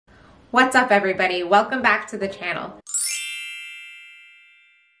What's up everybody? Welcome back to the channel.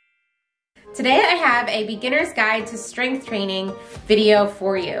 Today I have a beginner's guide to strength training video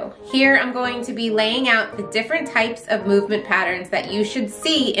for you. Here I'm going to be laying out the different types of movement patterns that you should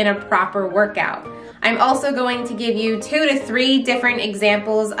see in a proper workout. I'm also going to give you 2 to 3 different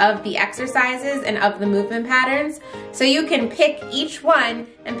examples of the exercises and of the movement patterns so you can pick each one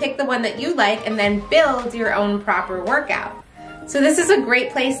and pick the one that you like and then build your own proper workout. So this is a great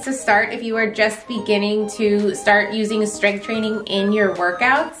place to start if you are just beginning to start using strength training in your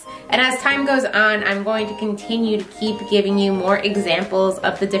workouts. And as time goes on, I'm going to continue to keep giving you more examples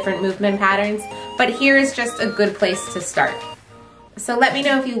of the different movement patterns, but here is just a good place to start. So let me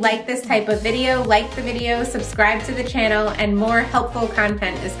know if you like this type of video, like the video, subscribe to the channel, and more helpful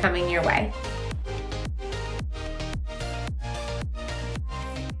content is coming your way.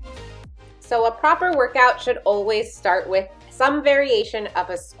 So a proper workout should always start with some variation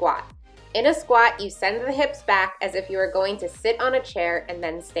of a squat. In a squat, you send the hips back as if you are going to sit on a chair and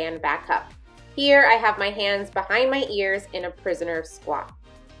then stand back up. Here I have my hands behind my ears in a prisoner squat.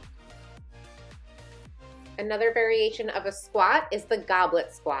 Another variation of a squat is the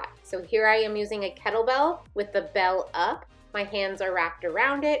goblet squat. So here I am using a kettlebell with the bell up. My hands are wrapped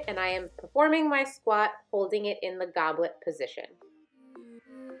around it and I am performing my squat holding it in the goblet position.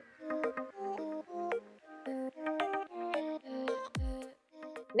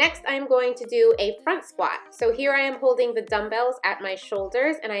 Next, I am going to do a front squat. So here I am holding the dumbbells at my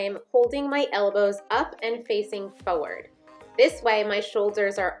shoulders and I am holding my elbows up and facing forward. This way, my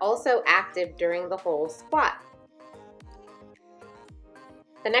shoulders are also active during the whole squat.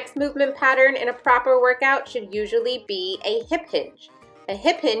 The next movement pattern in a proper workout should usually be a hip hinge. A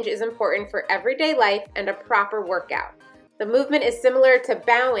hip hinge is important for everyday life and a proper workout. The movement is similar to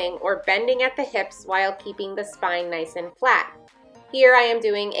bowing or bending at the hips while keeping the spine nice and flat. Here I am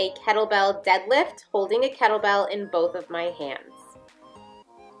doing a kettlebell deadlift, holding a kettlebell in both of my hands.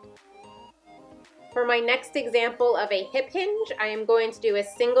 For my next example of a hip hinge, I am going to do a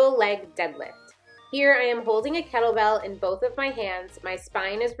single leg deadlift. Here I am holding a kettlebell in both of my hands, my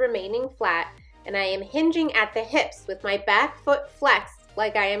spine is remaining flat, and I am hinging at the hips with my back foot flexed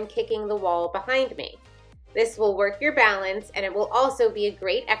like I am kicking the wall behind me. This will work your balance and it will also be a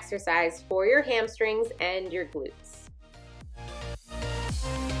great exercise for your hamstrings and your glutes.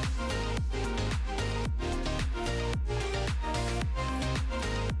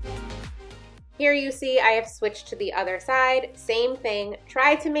 Here you see I have switched to the other side. Same thing,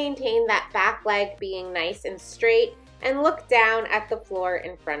 try to maintain that back leg being nice and straight and look down at the floor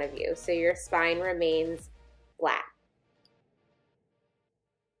in front of you so your spine remains flat.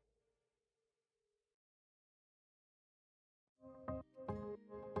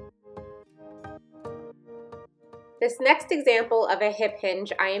 This next example of a hip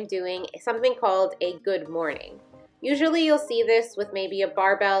hinge, I am doing something called a good morning. Usually you'll see this with maybe a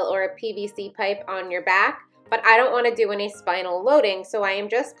barbell or a PVC pipe on your back, but I don't want to do any spinal loading, so I am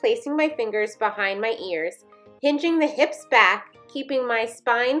just placing my fingers behind my ears, hinging the hips back, keeping my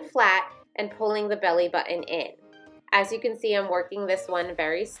spine flat, and pulling the belly button in. As you can see, I'm working this one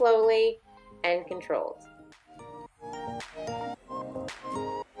very slowly and controlled.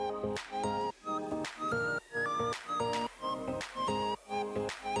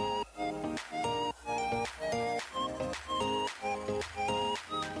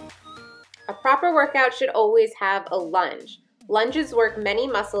 A proper workout should always have a lunge. Lunges work many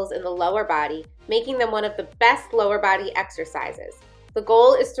muscles in the lower body, making them one of the best lower body exercises. The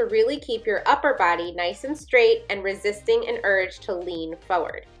goal is to really keep your upper body nice and straight and resisting an urge to lean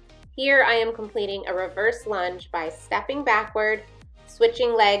forward. Here I am completing a reverse lunge by stepping backward,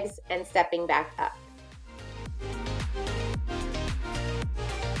 switching legs, and stepping back up.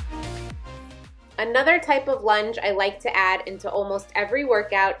 Another type of lunge I like to add into almost every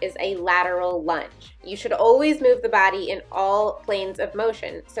workout is a lateral lunge. You should always move the body in all planes of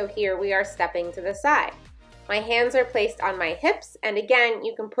motion, so here we are stepping to the side. My hands are placed on my hips, and again,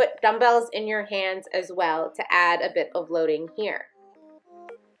 you can put dumbbells in your hands as well to add a bit of loading here.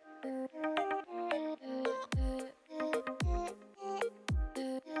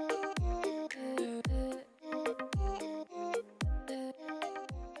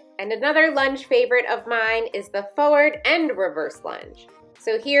 And another lunge favorite of mine is the forward and reverse lunge.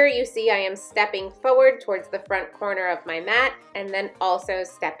 So here you see I am stepping forward towards the front corner of my mat and then also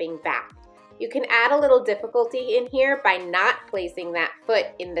stepping back. You can add a little difficulty in here by not placing that foot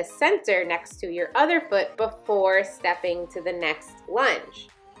in the center next to your other foot before stepping to the next lunge.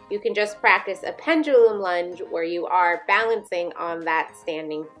 You can just practice a pendulum lunge where you are balancing on that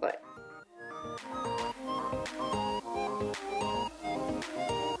standing foot.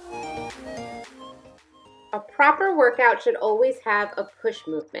 proper workout should always have a push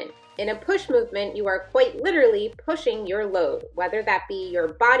movement. In a push movement, you are quite literally pushing your load, whether that be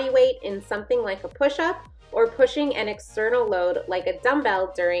your body weight in something like a push-up or pushing an external load like a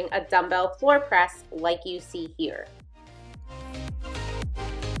dumbbell during a dumbbell floor press like you see here.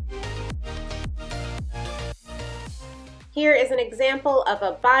 Here is an example of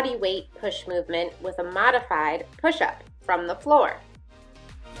a body weight push movement with a modified push-up from the floor.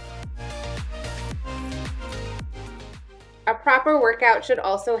 A proper workout should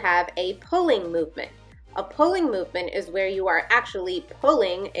also have a pulling movement. A pulling movement is where you are actually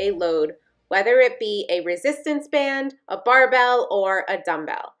pulling a load, whether it be a resistance band, a barbell, or a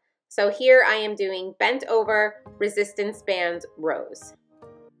dumbbell. So here I am doing bent over resistance band rows.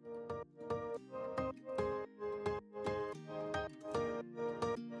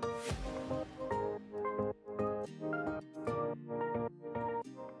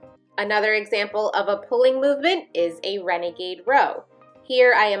 Another example of a pulling movement is a renegade row.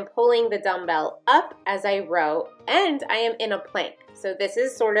 Here I am pulling the dumbbell up as I row, and I am in a plank. So this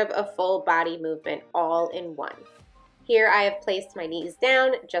is sort of a full body movement all in one. Here I have placed my knees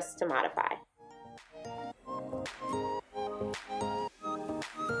down just to modify.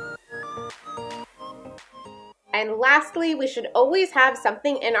 And lastly, we should always have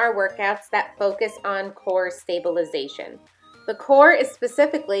something in our workouts that focus on core stabilization. The core is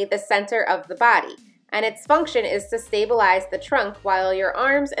specifically the center of the body, and its function is to stabilize the trunk while your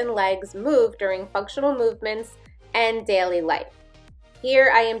arms and legs move during functional movements and daily life.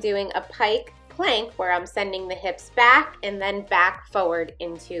 Here I am doing a pike plank where I'm sending the hips back and then back forward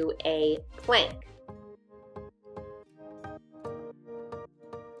into a plank.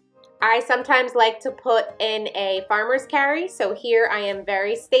 I sometimes like to put in a farmer's carry, so here I am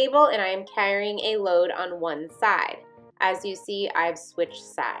very stable and I am carrying a load on one side. As you see, I've switched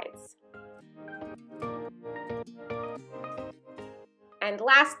sides. And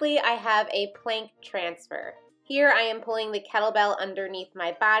lastly, I have a plank transfer. Here I am pulling the kettlebell underneath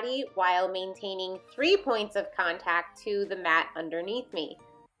my body while maintaining 3 points of contact to the mat underneath me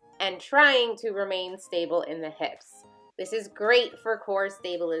and trying to remain stable in the hips. This is great for core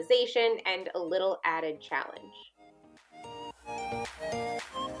stabilization and a little added challenge.